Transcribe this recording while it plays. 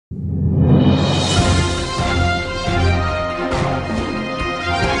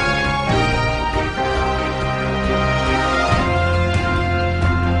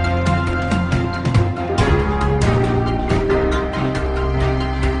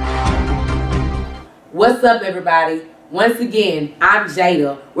What's up, everybody? Once again, I'm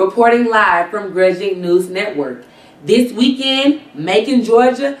Jada, reporting live from Grudge Inc News Network. This weekend, Macon,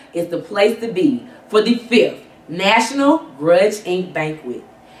 Georgia is the place to be for the 5th National Grudge Inc Banquet.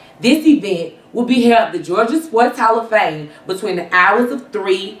 This event will be held at the Georgia Sports Hall of Fame between the hours of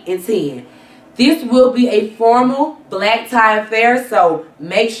 3 and 10. This will be a formal black tie affair, so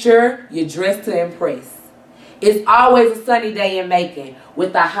make sure you're dressed to impress. It's always a sunny day in Macon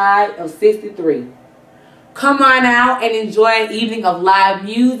with a high of 63. Come on out and enjoy an evening of live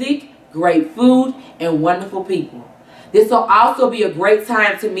music, great food, and wonderful people. This will also be a great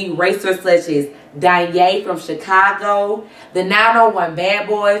time to meet racers such as Donya from Chicago, the 901 Bad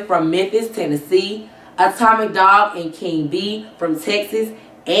Boys from Memphis, Tennessee, Atomic Dog and King B from Texas,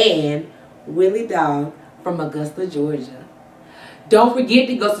 and Willie Dog from Augusta, Georgia. Don't forget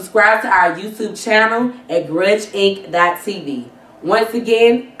to go subscribe to our YouTube channel at GrudgeInc.Tv. Once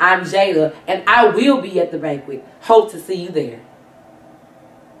again, I'm Jada, and I will be at the banquet. Hope to see you there.